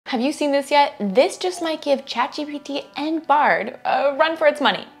Have you seen this yet? This just might give ChatGPT and Bard a run for its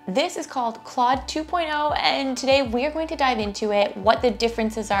money. This is called Claude 2.0, and today we are going to dive into it, what the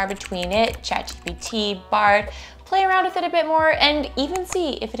differences are between it, ChatGPT, Bard, play around with it a bit more, and even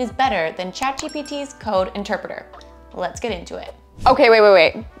see if it is better than ChatGPT's code interpreter. Let's get into it. Okay,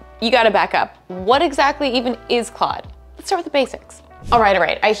 wait. You gotta back up. What exactly even is Claude? Let's start with the basics. All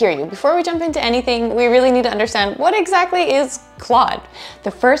right, I hear you. Before we jump into anything, we really need to understand what exactly is Claude.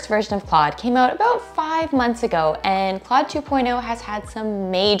 The first version of Claude came out about 5 months ago, and Claude 2.0 has had some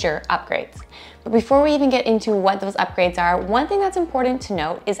major upgrades. But before we even get into what those upgrades are, one thing that's important to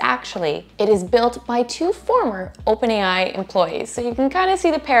note is actually it is built by 2 former OpenAI employees. So you can kind of see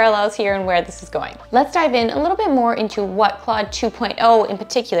the parallels here and where this is going. Let's dive in a little bit more into what Claude 2.0 in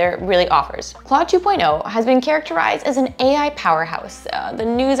particular really offers. Claude 2.0 has been characterized as an AI powerhouse. The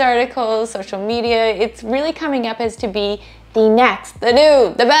news articles, social media, it's really coming up as to be the next, the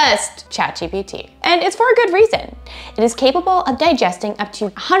new, the best ChatGPT. And it's for a good reason. It is capable of digesting up to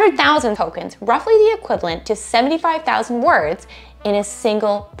 100,000 tokens, roughly the equivalent to 75,000 words, in a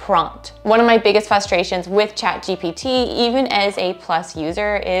single prompt. One of my biggest frustrations with ChatGPT, even as a Plus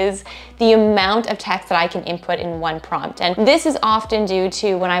user, is the amount of text that I can input in one prompt. And this is often due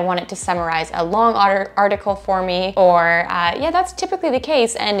to when I want it to summarize a long article for me, or yeah, that's typically the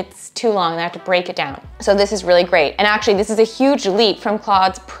case, and it's too long and I have to break it down. So this is really great. And actually, this is a huge leap from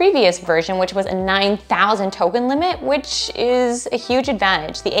Claude's previous version, which was a 9,000 token limit, which is a huge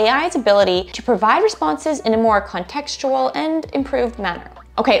advantage. The AI's ability to provide responses in a more contextual and improved manner.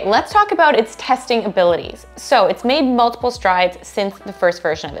 Okay, let's talk about its testing abilities. So it's made multiple strides since the first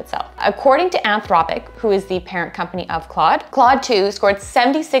version of itself. According to Anthropic, who is the parent company of Claude, Claude 2 scored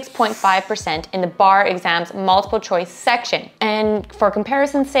 76.5% in the bar exam's multiple choice section. And for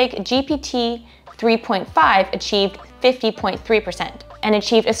comparison's sake, GPT 3.5 achieved 50.3% and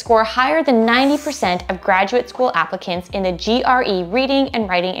achieved a score higher than 90% of graduate school applicants in the GRE reading and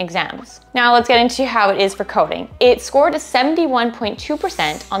writing exams. Now let's get into how it is for coding. It scored a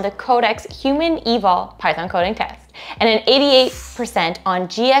 71.2% on the Codex Human Eval Python coding test and an 88% on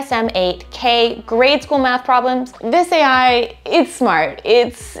GSM-8K grade school math problems. This AI, it's smart.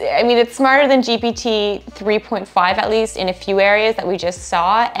 It's smarter than GPT 3.5 at least in a few areas that we just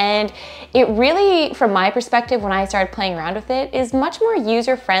saw, and it really, from my perspective, when I started playing around with it, is much more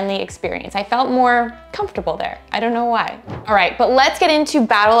user-friendly experience. I felt more comfortable there. I don't know why. All right, but let's get into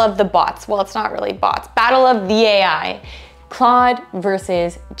battle of the bots. Well, it's not really bots, battle of the AI. Claude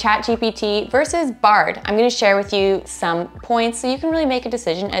versus ChatGPT versus Bard. I'm gonna share with you some points so you can really make a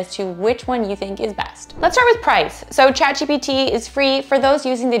decision as to which one you think is best. Let's start with price. So ChatGPT is free for those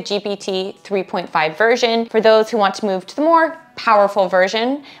using the GPT 3.5 version. For those who want to move to the more powerful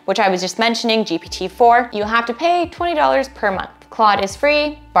version, which I was just mentioning, GPT-4, you'll have to pay $20 per month. Claude is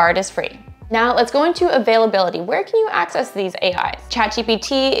free, Bard is free. Now let's go into availability. Where can you access these AIs?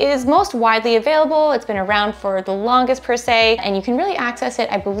 ChatGPT is most widely available. It's been around for the longest per se, and you can really access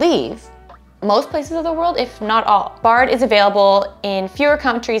it, I believe, most places of the world, if not all. Bard is available in fewer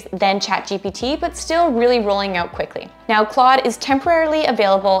countries than ChatGPT, but still really rolling out quickly. Now, Claude is temporarily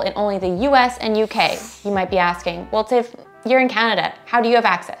available in only the US and UK. You might be asking, well, Tiff, you're in Canada. How do you have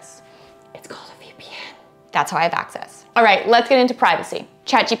access? It's called a VPN. That's how I have access. All right, let's get into privacy.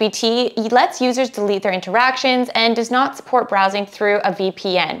 ChatGPT lets users delete their interactions and does not support browsing through a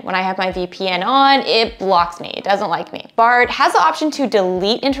VPN. When I have my VPN on, it blocks me. It doesn't like me. Bard has the option to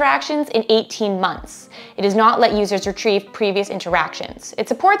delete interactions in 18 months. It does not let users retrieve previous interactions. It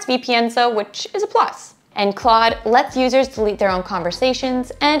supports VPNs though, which is a plus. And Claude lets users delete their own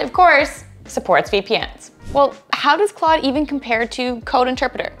conversations and, of course, supports VPNs. Well, how does Claude even compare to Code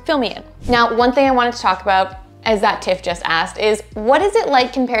Interpreter? Fill me in. Now, one thing I wanted to talk about, as that Tiff just asked, is what is it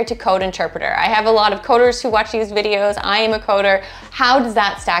like compared to Code Interpreter? I have a lot of coders who watch these videos. I am a coder. How does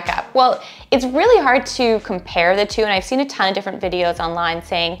that stack up? Well, it's really hard to compare the two, and I've seen a ton of different videos online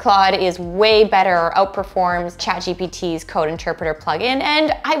saying Claude is way better or outperforms ChatGPT's Code Interpreter plugin,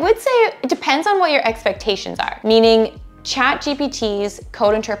 and I would say it depends on what your expectations are, meaning ChatGPT's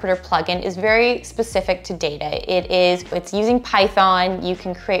Code Interpreter plugin is very specific to data. It's using Python. You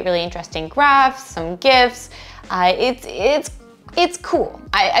can create really interesting graphs, some GIFs. It's cool.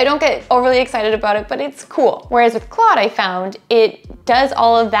 I don't get overly excited about it, but it's cool. Whereas with Claude, I found it does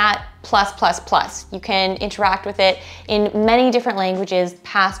all of that plus. You can interact with it in many different languages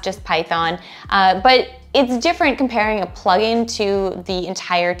past just Python, but it's different comparing a plugin to the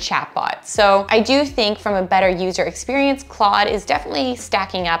entire chatbot. So I do think from a better user experience, Claude is definitely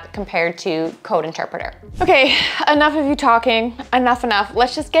stacking up compared to Code Interpreter. Okay, enough of you talking, enough.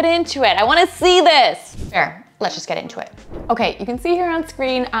 Let's just get into it. I wanna see this. Fair. let's just get into it. Okay, you can see here on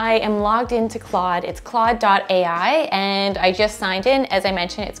screen, I am logged into Claude. It's Claude.ai, and I just signed in. As I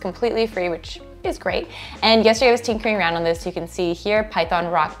mentioned, it's completely free, which is great. And yesterday I was tinkering around on this. You can see here, Python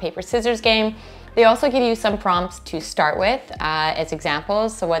rock, paper, scissors game. They also give you some prompts to start with as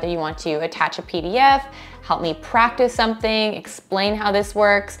examples. So whether you want to attach a PDF, help me practice something, explain how this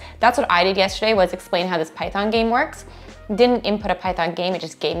works. That's what I did yesterday, was explain how this Python game works. Didn't input a Python game, it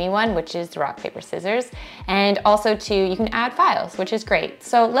just gave me one, which is the rock, paper, scissors. And also you can add files, which is great.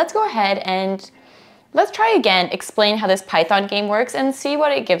 So let's go ahead and let's try again, explain how this Python game works and see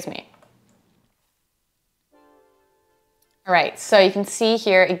what it gives me. All right, so you can see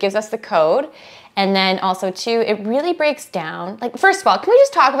here, it gives us the code. And then also too, it really breaks down. Like, first of all, can we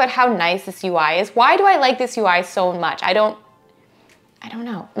just talk about how nice this UI is? Why do I like this UI so much? I don't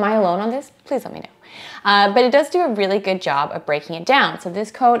know. Am I alone on this? Please let me know. But it does do a really good job of breaking it down. So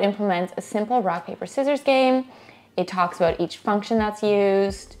this code implements a simple rock, paper, scissors game. It talks about each function that's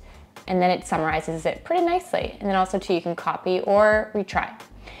used, and then it summarizes it pretty nicely. And then also too, you can copy or retry.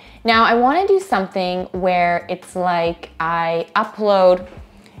 Now I want to do something where it's like I upload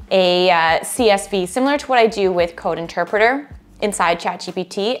a CSV similar to what I do with Code Interpreter inside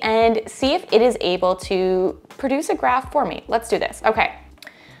ChatGPT and see if it is able to produce a graph for me. Let's do this. Okay,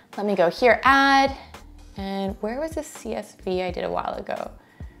 let me go here, add, and where was the CSV I did a while ago?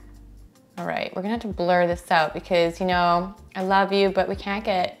 All right, we're gonna have to blur this out because, you know, I love you, but we can't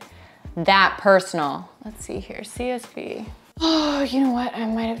get that personal. Let's see here, CSV. Oh, you know what? I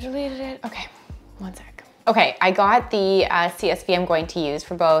might have deleted it. Okay, one sec. Okay, I got the CSV I'm going to use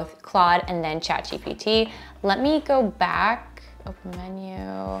for both Claude and then ChatGPT. Let me go back, open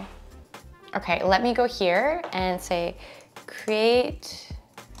menu. Okay, let me go here and say,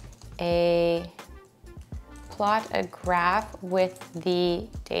 plot a graph with the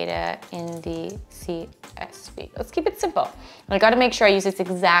data in the CSV. Let's keep it simple. I gotta make sure I use this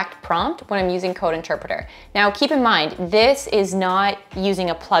exact prompt when I'm using Code Interpreter. Now keep in mind, this is not using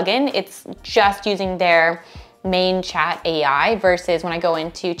a plugin, it's just using their main chat AI versus when I go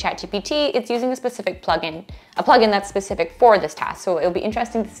into ChatGPT, it's using a specific plugin, a plugin that's specific for this task. So it'll be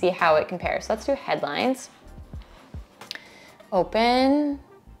interesting to see how it compares. So let's do headlines. Open.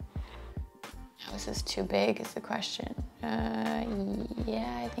 Oh, is this too big is the question.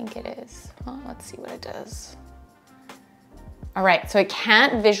 Yeah, I think it is. Well, let's see what it does. All right, so it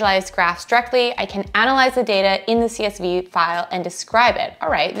can't visualize graphs directly. I can analyze the data in the CSV file and describe it. All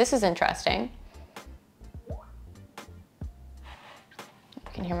right, this is interesting. You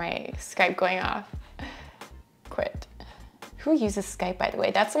can hear my Skype going off. Quit. Who uses Skype, by the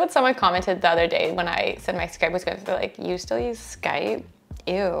way? That's what someone commented the other day when I said my Skype was good. They're like, you still use Skype?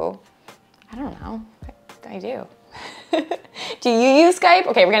 Ew. I don't know. I do. Do you use Skype?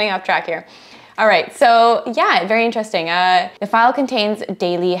 Okay, we're getting off track here. All right, so yeah, very interesting. The file contains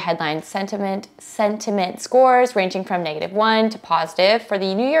daily headline sentiment scores ranging from -1 to positive for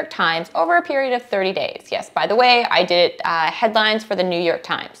the New York Times over a period of 30 days. Yes, by the way, I did headlines for the New York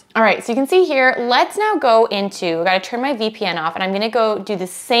Times. All right, so you can see here, let's now go into, I gotta turn my VPN off and I'm gonna go do the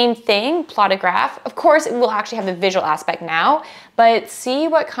same thing, plot a graph. Of course, it will actually have the visual aspect now, but see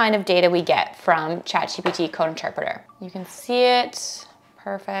what kind of data we get from ChatGPT Code Interpreter. You can see it,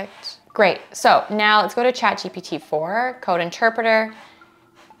 perfect. Great, so now let's go to ChatGPT 4, Code Interpreter,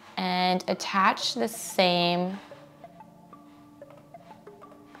 and attach the same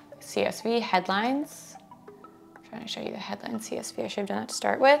CSV headlines. I'm trying to show you the headline CSV. I should have done that to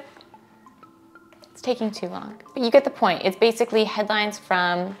start with. It's taking too long, but you get the point. It's basically headlines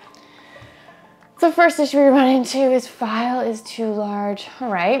from, the first issue we run into is file is too large. All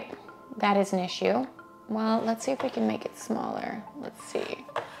right, that is an issue. Well, let's see if we can make it smaller. Let's see.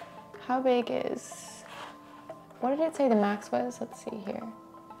 How big is, what did it say the max was? Let's see here.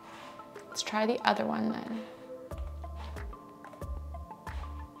 Let's try the other one then.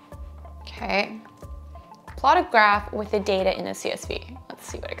 Okay. Plot a graph with the data in the CSV. Let's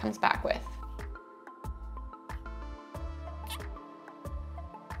see what it comes back with.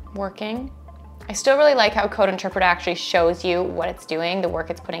 Working. I still really like how Code Interpreter actually shows you what it's doing, the work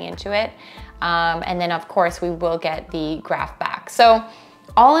it's putting into it. And then of course we will get the graph back. So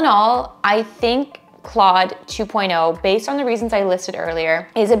all in all, I think Claude 2.0, based on the reasons I listed earlier,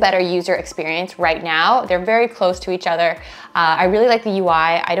 is a better user experience right now. They're very close to each other. I really like the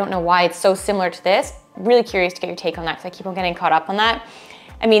UI. I don't know why it's so similar to this. Really curious to get your take on that because I keep on getting caught up on that.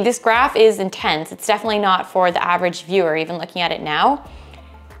 I mean, this graph is intense. It's definitely not for the average viewer, even looking at it now.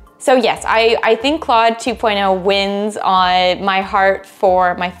 So yes, I think Claude 2.0 wins on my heart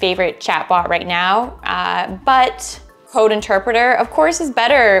for my favorite chatbot right now, but code interpreter, of course, is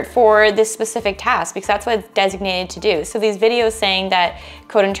better for this specific task because that's what it's designated to do. So these videos saying that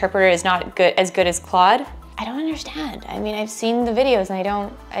code interpreter is not as good as Claude, I don't understand. I mean, I've seen the videos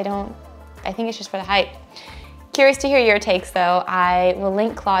and I think it's just for the hype. Curious to hear your takes though. I will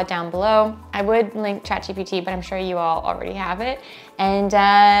link Claude down below. I would link ChatGPT, but I'm sure you all already have it. And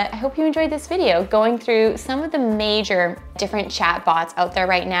I hope you enjoyed this video going through some of the major different chat bots out there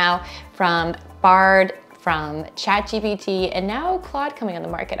right now, from Bard, from ChatGPT, and now Claude coming on the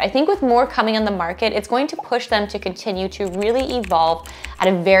market. I think with more coming on the market, it's going to push them to continue to really evolve at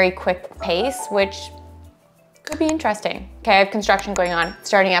a very quick pace, which could be interesting. Okay, I have construction going on,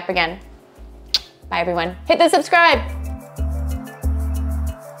 starting up again. Bye everyone. Hit the subscribe.